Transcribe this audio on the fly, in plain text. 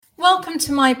Welcome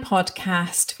to my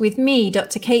podcast with me,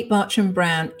 Dr. Kate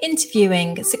Bartram-Brown,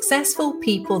 interviewing successful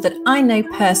people that I know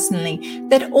personally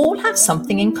that all have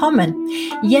something in common.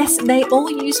 Yes, they all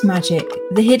use magic,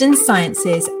 the hidden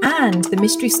sciences, and the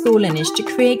mystery school lineage to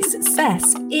create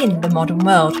success in the modern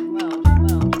world.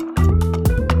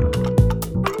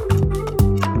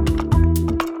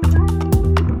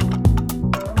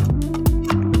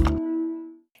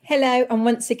 Hello, and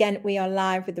once again, we are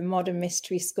live with the Modern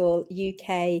Mystery School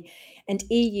UK and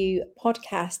EU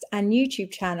podcast and YouTube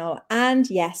channel. And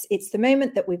yes, it's the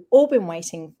moment that we've all been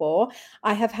waiting for.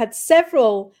 I have had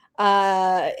several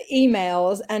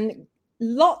emails and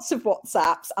lots of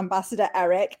WhatsApps, Ambassador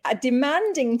Eric,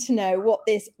 demanding to know what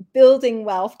this Building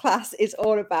Wealth class is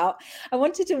all about. I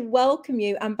wanted to welcome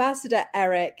you, Ambassador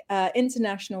Eric,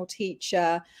 international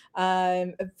teacher, a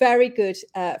very good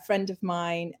friend of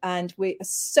mine, and we are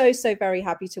so very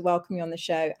happy to welcome you on the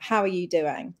show. How are you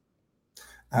doing?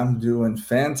 I'm doing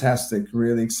fantastic.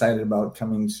 Really excited about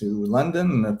coming to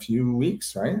London in a few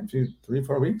weeks, right?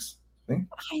 3-4 weeks, I think.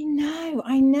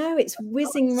 I know. It's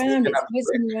whizzing round.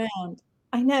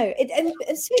 I know.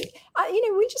 So,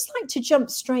 we just like to jump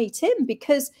straight in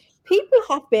because people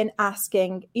have been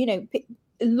asking,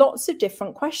 lots of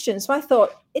different questions. So I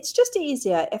thought it's just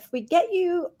easier if we get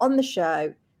you on the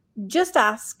show, just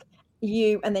ask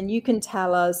you, and then you can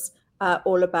tell us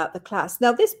all about the class.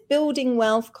 Now, this Building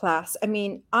Wealth class, for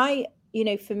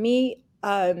me,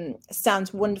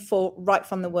 sounds wonderful right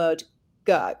from the word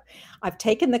go. I've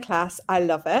taken the class. I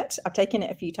love it. I've taken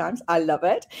it a few times. I love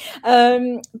it.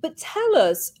 But tell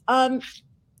us,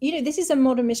 this is a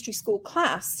Modern Mystery School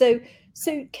class. So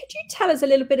could you tell us a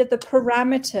little bit of the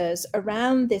parameters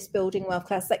around this Building Wealth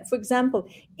class? Like, for example,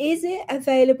 is it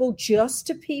available just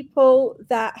to people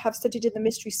that have studied in the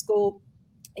Mystery School?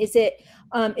 Is it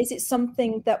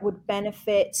something that would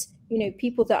benefit,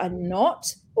 people that are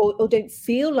not or don't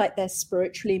feel like they're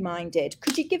spiritually minded?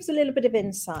 Could you give us a little bit of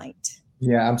insight?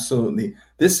 Yeah, absolutely.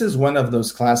 This is one of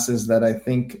those classes that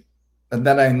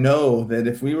I know that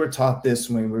if we were taught this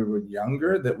when we were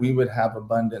younger, that we would have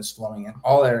abundance flowing in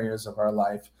all areas of our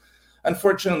life.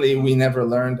 Unfortunately, we never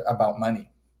learned about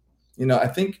money. I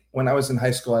think when I was in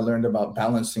high school, I learned about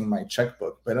balancing my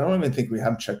checkbook, but I don't even think we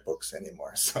have checkbooks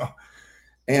anymore. So,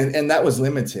 and that was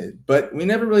limited, but we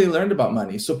never really learned about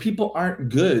money. So people aren't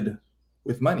good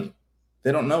with money.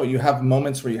 They don't know. You have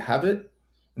moments where you have it,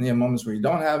 and you have moments where you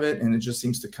don't have it, and it just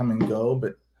seems to come and go.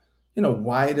 But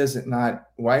why is it not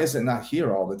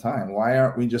here all the time? Why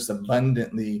aren't we just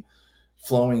abundantly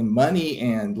flowing money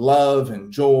and love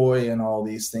and joy and all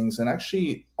these things? And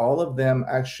actually, all of them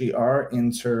actually are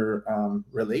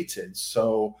interrelated.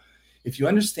 So if you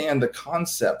understand the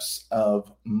concepts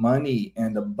of money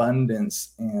and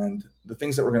abundance and the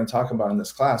things that we're going to talk about in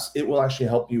this class, it will actually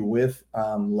help you with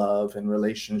love and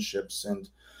relationships and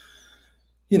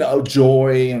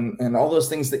joy and all those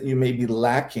things that you may be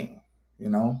lacking.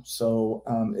 So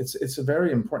it's a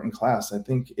very important class. I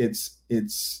think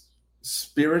it's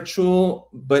spiritual,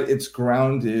 but it's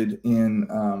grounded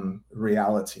in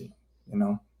reality.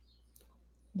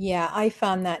 Yeah, I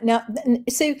found that. Now,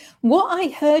 so what I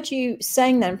heard you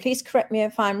saying then, please correct me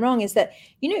if I'm wrong, is that,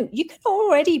 you can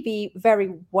already be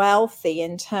very wealthy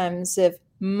in terms of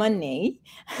money.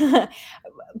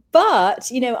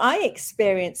 But, I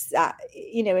experienced that,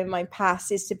 in my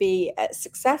past, is to be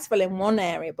successful in one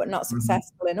area, but not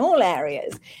successful in all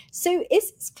areas. So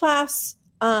is this class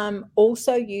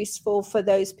also useful for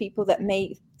those people that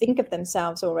may think of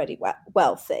themselves already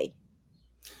wealthy?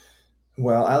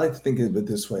 Well, I like to think of it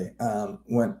this way.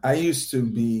 When I used to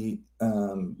be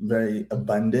very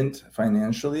abundant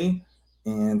financially,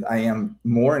 and I am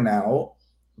more now,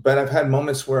 but I've had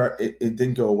moments where it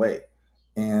did go away.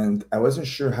 And I wasn't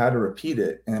sure how to repeat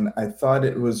it. And I thought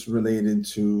it was related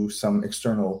to some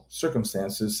external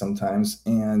circumstances sometimes.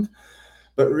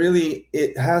 But really,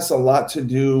 it has a lot to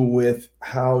do with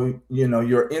how,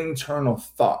 your internal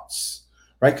thoughts,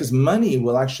 right? Because money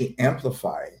will actually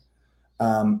amplify.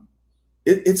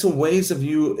 It's a ways of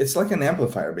you. It's like an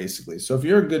amplifier, basically. So if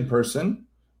you're a good person,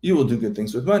 you will do good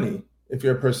things with money. If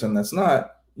you're a person that's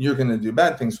not, you're going to do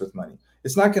bad things with money.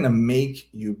 It's not going to make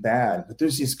you bad, but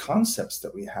there's these concepts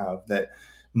that we have that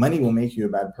money will make you a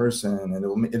bad person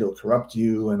and it'll corrupt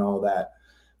you and all that.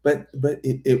 But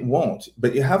it won't.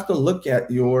 But you have to look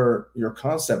at your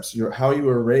concepts, how you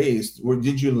were raised.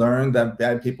 Did you learn that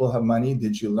bad people have money?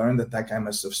 Did you learn that guy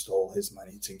must have stole his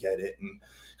money to get it? And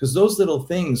because those little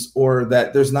things, or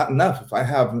that there's not enough. If I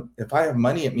have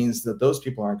money, it means that those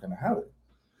people aren't going to have it,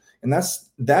 and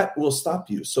that will stop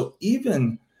you. So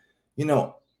even,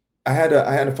 I had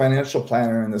a financial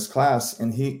planner in this class,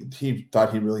 and he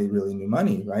thought he really, really knew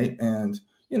money, right? And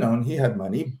and he had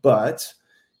money, but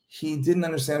he didn't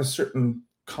understand certain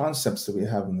concepts that we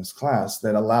have in this class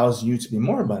that allows you to be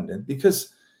more abundant.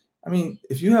 Because,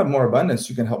 if you have more abundance,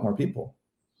 you can help more people,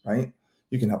 right?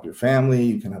 You can help your family,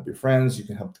 you can help your friends, you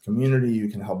can help the community, you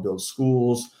can help build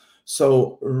schools.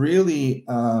 So really,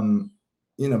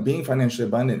 being financially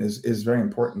abundant is very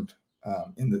important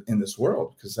in this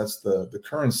world, because that's the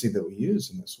currency that we use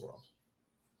in this world.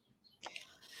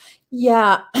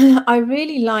 Yeah, I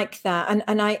really like that.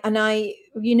 And I,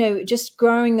 just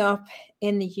growing up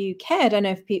in the UK, I don't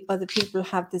know if other people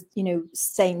have the,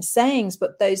 same sayings,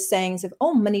 but those sayings of,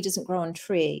 oh, money doesn't grow on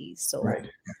trees, or right.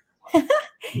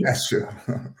 That's true.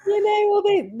 Well,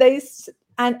 those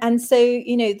and so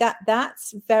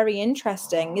that's very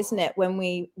interesting, isn't it? When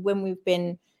we've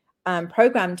been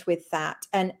programmed with that,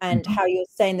 and how you're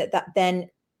saying that then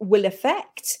will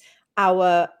affect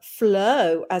our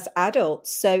flow as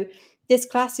adults. So this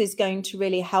class is going to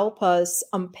really help us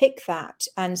unpick that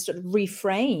and sort of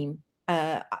reframe.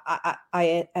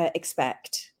 I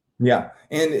expect. Yeah.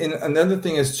 And another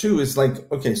thing is too, is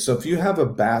like, okay, so if you have a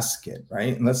basket,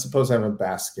 right? And let's suppose I have a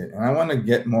basket and I want to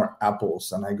get more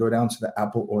apples, and I go down to the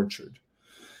apple orchard.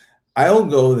 I'll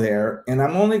go there and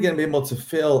I'm only going to be able to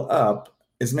fill up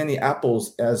as many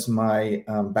apples as my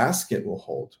basket will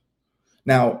hold.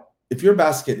 Now, if your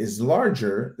basket is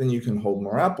larger, then you can hold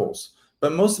more apples.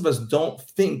 But most of us don't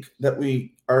think that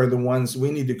we are the ones,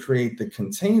 we need to create the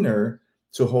container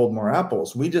to hold more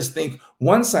apples. We just think,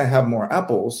 once I have more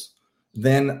apples,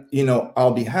 then,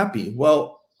 I'll be happy.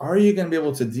 Well, are you going to be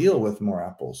able to deal with more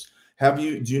apples? Do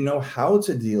you know how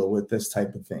to deal with this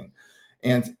type of thing?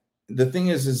 And the thing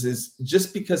is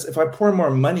just because if I pour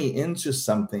more money into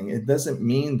something, it doesn't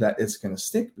mean that it's going to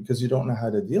stick, because you don't know how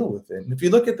to deal with it. And if you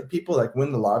look at the people that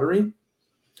win the lottery,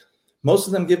 most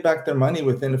of them give back their money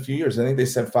within a few years. I think they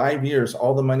said 5 years,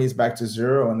 all the money is back to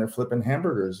zero and they're flipping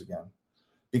hamburgers again,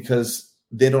 because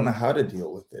they don't know how to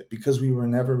deal with it, because we were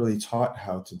never really taught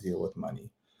how to deal with money.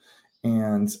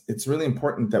 And it's really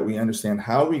important that we understand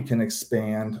how we can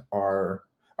expand our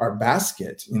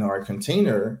basket, our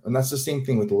container. And that's the same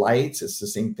thing with light. It's the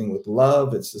same thing with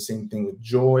love. It's the same thing with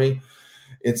joy.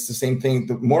 It's the same thing.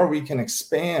 The more we can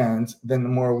expand, then the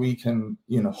more we can,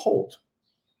 hold,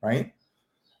 right?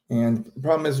 And the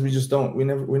problem is we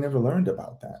never learned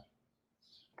about that.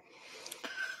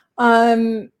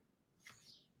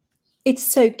 It's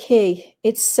so key.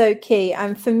 It's so key.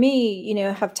 And for me,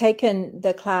 have taken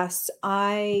the class,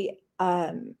 I've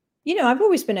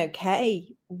always been okay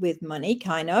with money,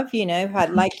 kind of,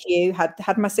 had, like you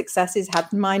had my successes,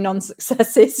 had my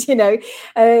non-successes,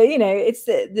 it's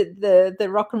the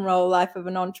rock and roll life of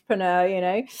an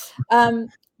entrepreneur,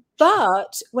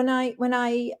 but when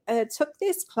I took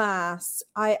this class,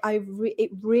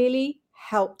 it really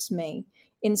helped me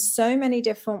in so many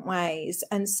different ways.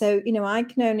 And so, I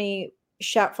can only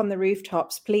shout from the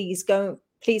rooftops, please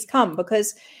come,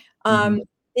 because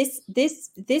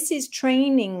this is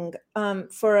training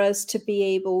for us to be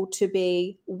able to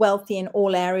be wealthy in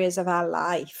all areas of our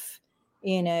life,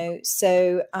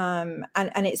 so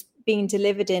and it's being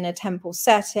delivered in a temple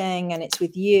setting, and it's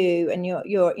with you, and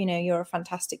you're a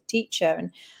fantastic teacher,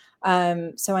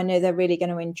 and so I know they're really going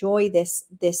to enjoy this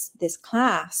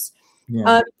class.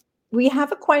 Yeah. We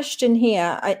have a question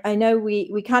here. I know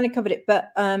we kind of covered it,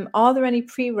 but are there any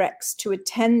prereqs to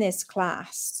attend this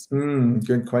class?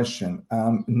 Good question.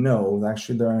 No,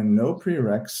 actually, there are no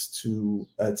prereqs to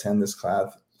attend this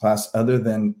class other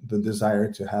than the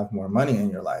desire to have more money in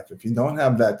your life. If you don't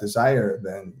have that desire,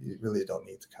 then you really don't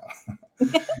need to come.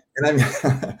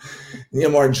 And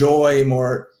more joy,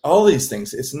 more all these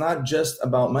things. It's not just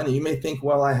about money. You may think,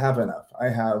 well, I have enough. I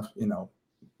have,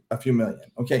 a few million.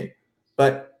 Okay,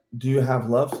 but do you have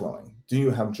love flowing? Do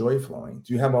you have joy flowing?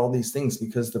 Do you have all these things?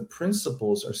 Because the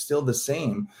principles are still the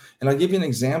same. And I'll give you an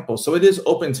example. So it is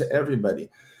open to everybody.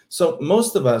 So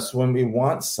most of us, when we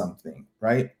want something,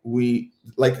 right,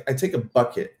 I take a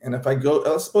bucket, and if I go,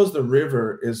 let's suppose the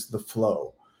river is the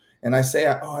flow, and I say,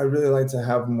 oh, I really like to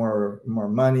have more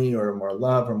money or more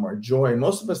love or more joy.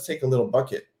 Most of us take a little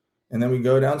bucket, and then we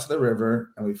go down to the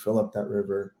river and we fill up that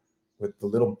river with the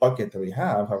little bucket that we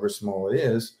have, however small it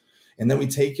is. And then we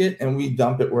take it and we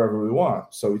dump it wherever we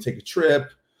want. So we take a trip,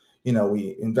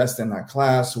 we invest in that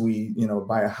class, we,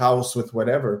 buy a house with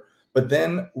whatever. But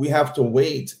then we have to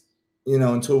wait,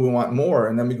 until we want more.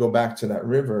 And then we go back to that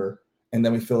river and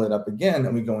then we fill it up again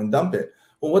and we go and dump it.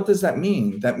 Well, what does that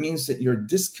mean? That means that you're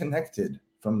disconnected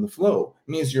from the flow.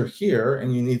 It means you're here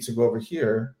and you need to go over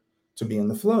here to be in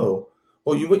the flow.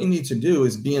 Well, what you need to do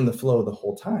is be in the flow the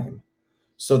whole time,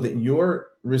 so that you're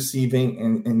receiving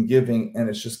and giving, and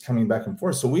it's just coming back and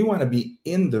forth. So we want to be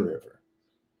in the river.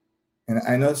 And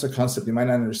I know it's a concept you might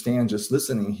not understand just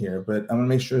listening here, but I want to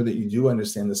make sure that you do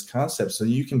understand this concept so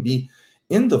you can be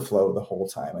in the flow the whole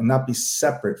time and not be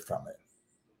separate from it.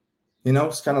 You know,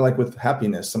 it's kind of like with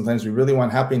happiness. Sometimes we really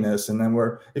want happiness. And then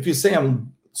if you say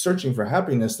I'm searching for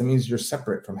happiness, that means you're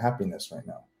separate from happiness right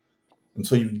now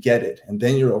until you get it. And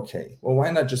then you're okay. Well, why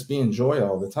not just be in joy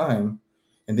all the time?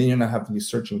 And then you're not have to be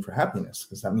searching for happiness,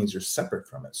 because that means you're separate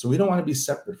from it. So we don't want to be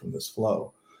separate from this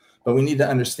flow. But we need to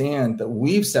understand that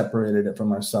we've separated it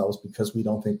from ourselves because we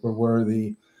don't think we're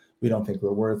worthy. We don't think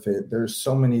we're worth it. There's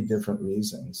so many different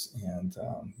reasons, and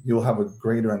you'll have a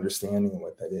greater understanding of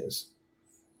what that is.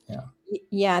 Yeah.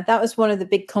 Yeah, that was one of the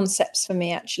big concepts for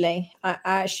me, actually. I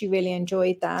actually really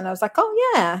enjoyed that. And I was like,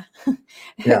 oh, yeah.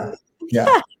 Yeah.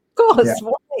 Yeah, of course. Yeah.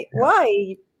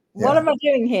 Why? What am I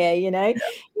doing here? You know, it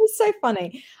was so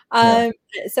funny.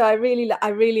 So I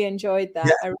really enjoyed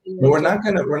that. Yeah. We're not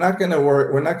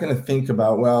gonna think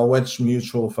about, well, which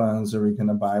mutual funds are we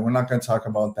gonna buy? We're not gonna talk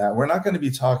about that. We're not gonna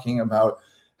be talking about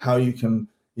how you can,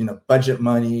 budget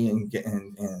money and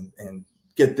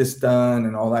get this done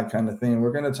and all that kind of thing.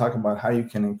 We're gonna talk about how you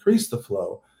can increase the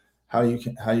flow, how you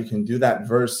can do that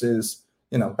versus,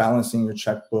 balancing your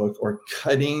checkbook or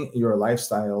cutting your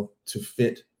lifestyle to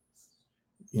fit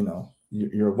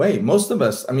your way. Most of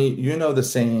us, the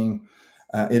saying,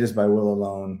 it is by will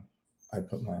alone I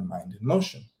put my mind in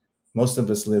motion. Most of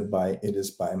us live by, it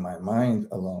is by my mind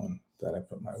alone that I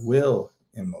put my will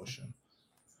in motion.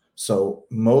 So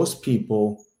most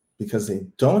people, because they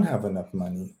don't have enough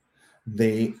money,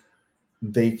 they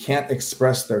can't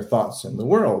express their thoughts in the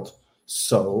world.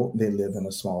 So they live in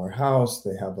a smaller house,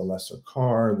 they have a lesser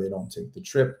car, they don't take the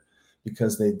trip,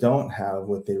 because they don't have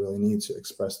what they really need to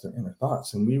express their inner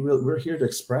thoughts. And we're here to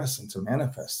express and to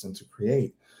manifest and to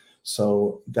create.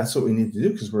 So that's what we need to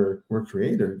do, because we're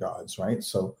creator gods, right?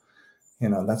 So,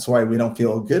 that's why we don't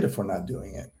feel good if we're not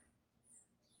doing it.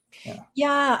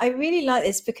 Yeah, I really like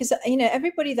this because,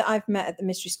 everybody that I've met at the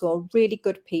mystery school are really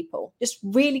good people, just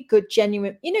really good,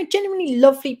 genuinely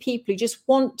lovely people who just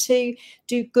want to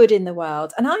do good in the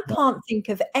world. And I can't think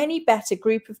of any better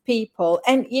group of people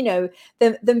and,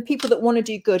 than people that want to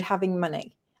do good having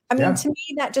money. I mean, to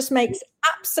me, that just makes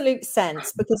absolute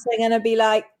sense, because they're going to be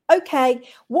like, okay,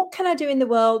 what can I do in the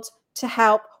world to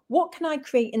help? What can I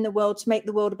create in the world to make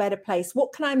the world a better place?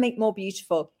 What can I make more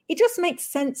beautiful? It just makes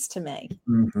sense to me.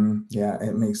 Mm-hmm. Yeah,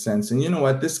 it makes sense. And you know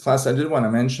what? This class, I did want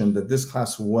to mention that this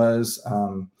class was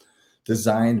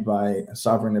designed by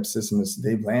Sovereign Ipsissimus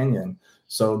Dave Lanyon.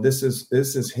 So this is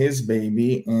his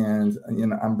baby, and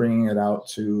I'm bringing it out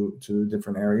to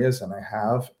different areas, and I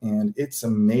have, and it's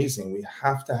amazing. We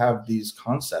have to have these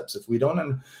concepts. If we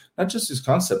don't, not just these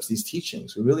concepts, these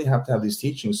teachings, we really have to have these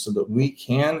teachings so that we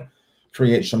can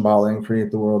create Shambhala and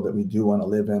create the world that we do want to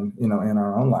live in, in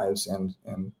our own lives and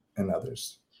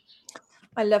others.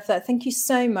 I love that. Thank you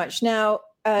so much. Now,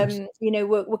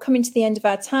 we're coming to the end of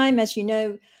our time. As you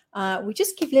know, we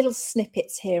just give little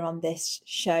snippets here on this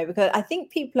show, because I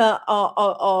think people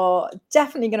are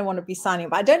definitely going to want to be signing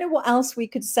up. I don't know what else we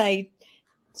could say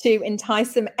to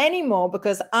entice them anymore,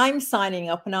 because I'm signing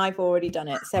up and I've already done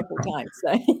it several times.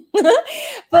 So,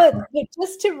 but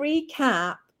just to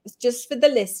recap, just for the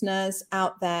listeners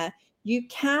out there, you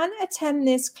can attend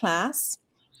this class.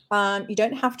 You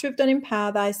don't have to have done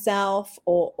Empower Thyself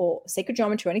or Sacred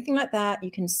Geometry or anything like that. You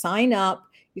can sign up.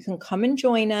 You can come and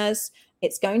join us.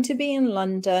 It's going to be in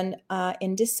London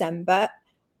in December.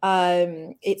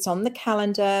 It's on the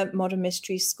calendar, Modern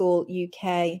Mystery School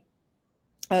UK.com.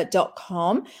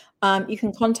 You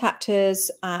can contact us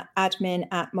at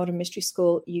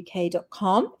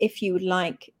admin@modernmysteryschooluk.com if you would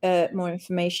like more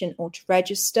information or to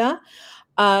register.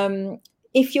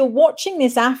 If you're watching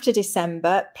this after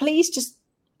December, please just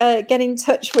get in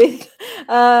touch with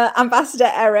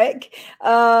Ambassador Eric,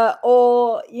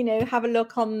 or have a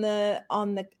look on the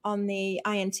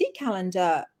INT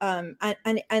calendar,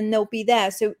 and they'll be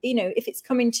there. So if it's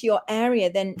coming to your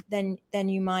area, then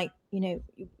you might we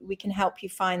can help you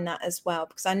find that as well,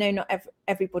 because I know not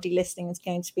everybody listening is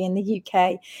going to be in the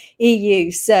UK,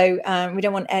 EU, so we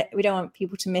don't want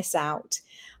people to miss out.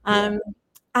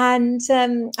 And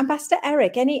Ambassador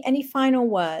Eric, any final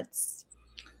words?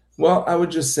 Well, I would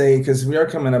just say, because we are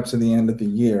coming up to the end of the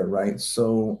year, right?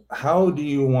 So how do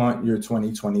you want your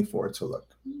 2024 to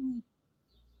look?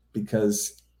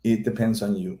 Because it depends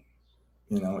on you.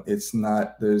 There's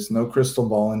no crystal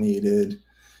ball needed.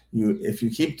 If you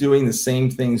keep doing the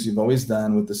same things you've always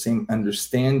done with the same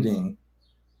understanding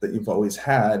that you've always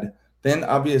had, then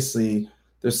obviously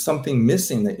there's something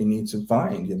missing that you need to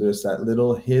find. There's that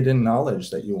little hidden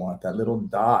knowledge that you want, that little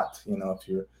dot, if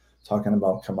you're talking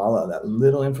about Kabbalah, that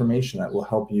little information that will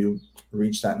help you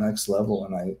reach that next level.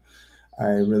 And I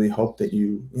really hope that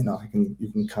you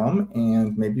can come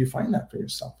and maybe you find that for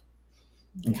yourself.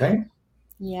 Okay.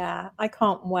 Yeah, I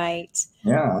can't wait.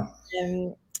 Yeah.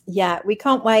 Yeah, we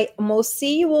can't wait. And we'll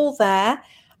see you all there.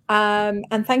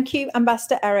 And thank you,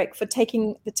 Ambassador Eric, for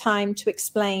taking the time to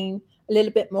explain a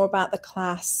little bit more about the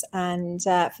class. And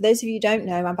for those of you who don't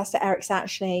know, Ambassador Eric's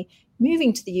actually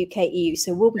moving to the UK EU,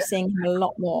 so we'll be seeing him a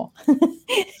lot more.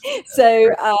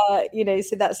 So,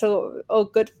 so that's all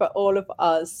good for all of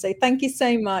us. So thank you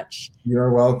so much.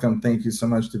 You're welcome. Thank you so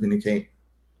much, Davina Kate.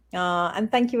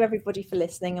 And thank you, everybody, for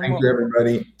listening. Thank you,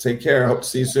 everybody. Take care. Hope to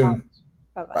see you soon.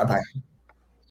 Bye-bye. Bye-bye.